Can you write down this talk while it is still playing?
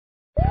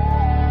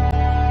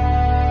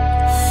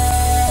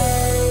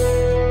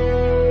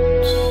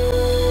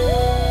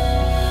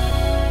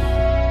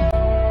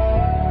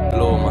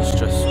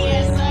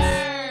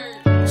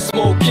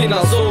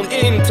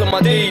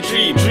my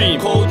daydream.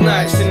 Cold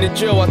nights in the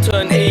jail, I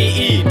turn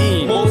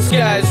 18. Most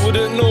guys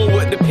wouldn't know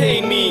what the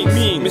pain means.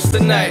 Mr.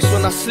 Nice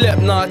when I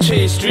slept, now I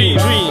chase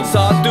dreams. So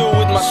I deal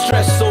with my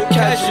stress so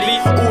casually.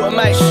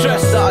 Automatic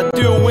stress that I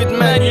deal with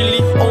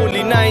manually.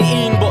 Only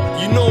 19,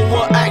 but you know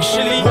what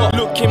actually?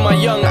 Look in my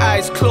young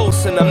eyes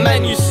close and a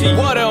man you see.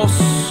 What else?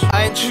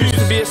 I ain't choose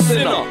to be a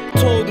sinner.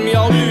 Told me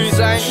I'll lose,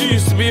 I ain't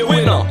choose to be a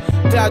winner.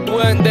 Dad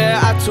weren't there,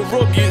 had to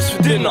rob you, it's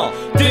for dinner.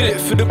 Did it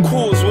for the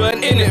cause,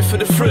 weren't in it for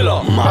the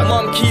thriller. My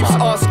mum keeps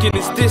asking,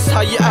 is this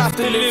how you have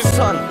to live,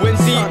 son? When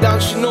deep down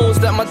she knows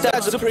that my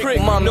dad's a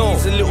prick. Mum,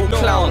 he's a little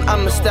clown,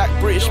 I'm a stack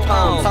British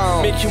pound.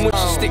 Making wish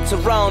she sticks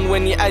around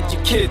when you add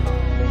your kid.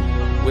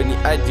 When you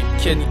add your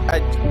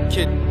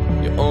kid,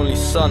 your only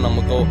son,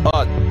 I'ma go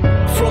hard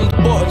from the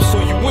bottom, so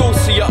you will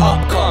see your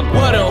upcome.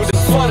 What else? With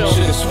the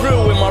function, it's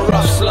real in my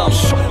rough slum.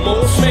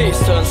 Most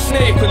mates turn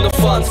snake when the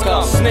funds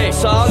come.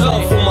 So I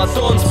love all my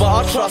dons,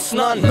 but I trust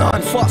none.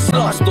 Fuck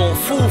sluts, don't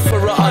fool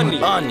for a honey.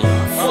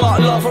 Fuck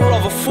love, I'd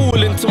rather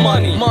fool into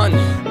money.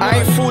 I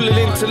ain't fooling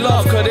into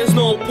love, cause there's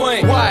no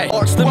point. Why?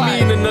 Ask the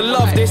meaning of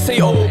love, they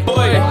say oh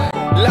boy.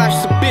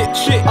 Life's a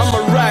bitch, I'm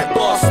a right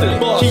bastard.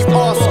 Keep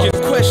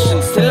asking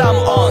questions till I'm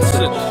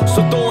answered.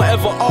 So don't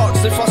ever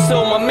ask if I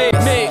sell my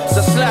mates.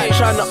 That's like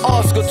trying to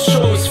ask God to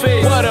show his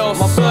face. What else?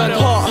 My burnt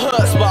heart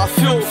hurts but I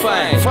feel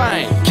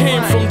fine.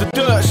 Came from the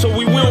dirt so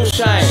we will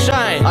shine.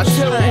 I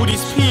tell all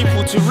these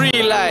people to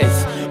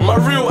realize my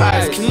real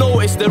eyes can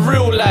notice the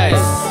real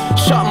lies.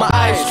 Shut my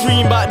eyes,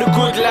 dream about the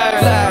good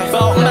life.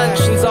 About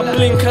mansions I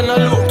blink and I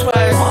look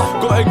twice.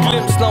 Got a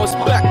glimpse, now it's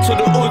back to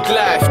the hood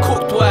life.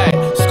 Cooked white,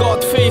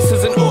 scarred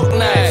faces and hook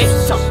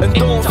knives. And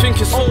don't think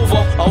it's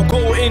over, I'll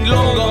go in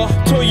longer.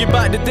 Tell you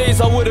about the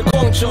days I would've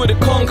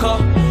conquer.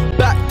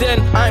 Back then,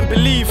 I ain't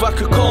believe I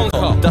could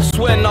conquer. That's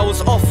when I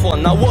was off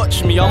one, now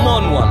watch me, I'm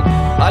on one.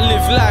 I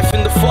live life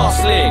in the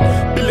fast lane.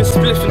 Bill a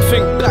spliff and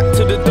think back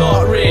to the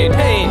dark rain.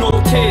 No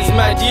tears,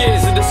 mad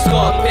years of the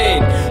scarred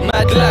pain.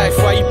 Mad life,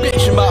 why you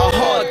bitching about a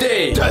hard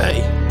day?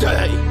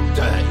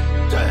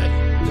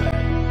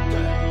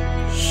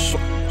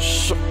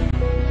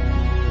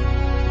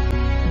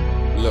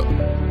 Look,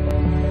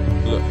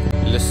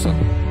 listen.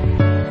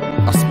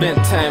 I spent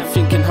time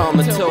thinking how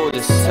I'ma tell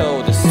this.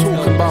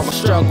 Talking about my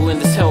struggle in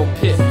this hell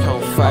pit.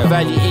 I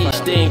value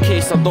each day in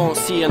case I don't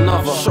see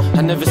another.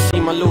 I never see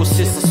my little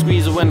sister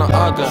squeeze her when I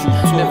hug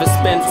her. Never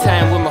spend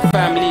time with my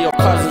family or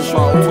cousins.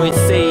 But I always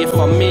say if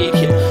I make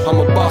it,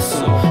 I'ma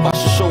bust them. I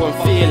should show them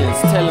feelings,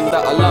 tell them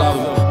that I love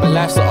them. But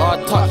life's a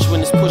hard touch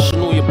when it's pushing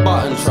all your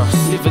buttons.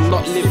 Living,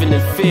 not living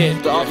in fear.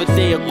 The other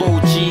day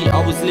ago, G,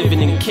 I was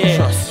living in care.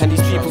 And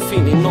these people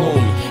think they know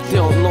me, they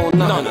don't know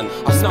nothing.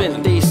 I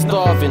spent days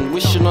starving,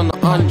 wishing on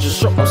 100.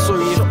 I'm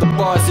sorry if the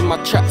bars in my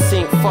tracks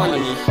ain't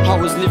funny. I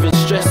was living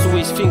stressed,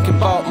 always thinking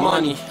about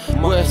money.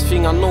 Worst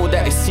thing, I know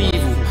that it's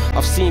evil.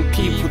 I've seen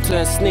people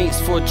turn snakes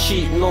for a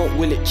cheap note.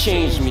 Will it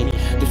change me?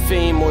 The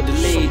fame or the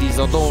ladies,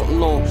 I don't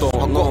know.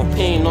 I got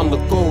pain on the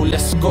go,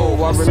 let's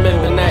go. I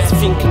remember nights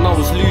thinking I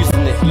was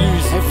losing it.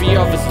 Every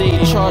other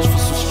day charged for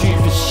some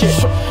stupid shit.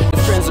 The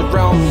friends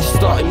around me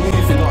started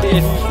moving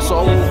deaf. So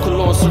I walk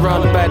along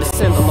surrounded by the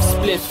scent of my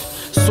spliff.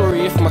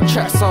 Sorry if my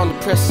tracks sound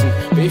depressing,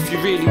 but if you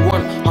really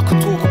want, I could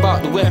talk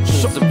about the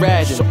weapons, the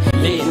riding,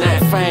 late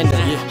night finding.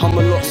 I'm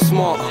a lot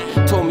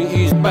smarter, told me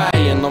who's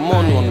buying, I'm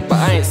on one, but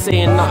I ain't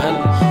saying nothing.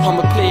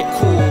 I'ma play it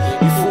cool,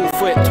 you fall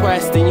for it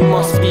twice, then you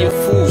must be a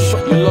fool.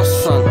 You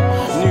lost, son,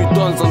 new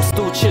dons, I'm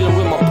still chilling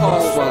with my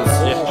past ones.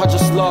 I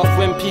just laugh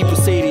when people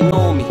say they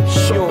know me.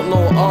 You don't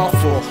know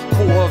Arthur,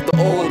 quarter of the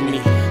old me.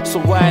 So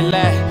why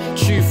lie?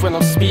 Truth when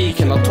I'm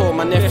speaking. I told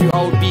my nephew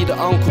I would be the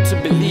uncle to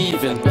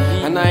believe in,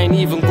 and I ain't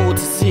even go to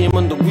see him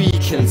on the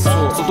weekends. So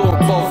don't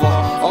bother,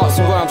 ask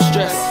me why I'm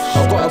stressed.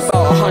 I've got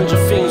about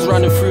 100 things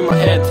running through my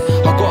head.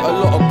 I got a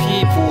lot of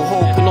people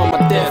hoping on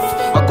my death.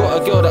 I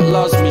got a girl that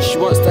loves me, she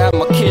wants to have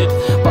my kid,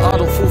 but I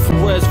don't fall for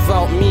words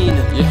without meaning.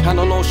 And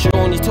I know she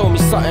only told me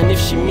something if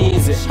she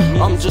means it.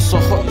 I'm just a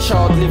hot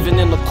child living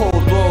in a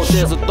cold world.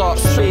 There's a dark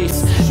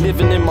space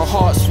living in my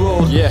heart's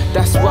world.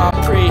 That's why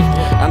I pray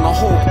and I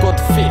hope God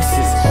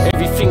fixes.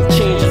 Everything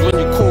changes when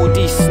you call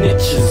these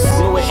snitches.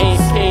 No, it ain't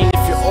pain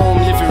if you're home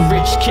living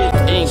rich kid.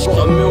 Ain't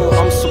got a meal,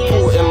 I'm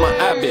supporting my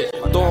habit.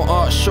 Don't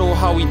ask SHO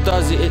how he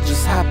does it, it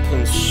just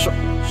happens.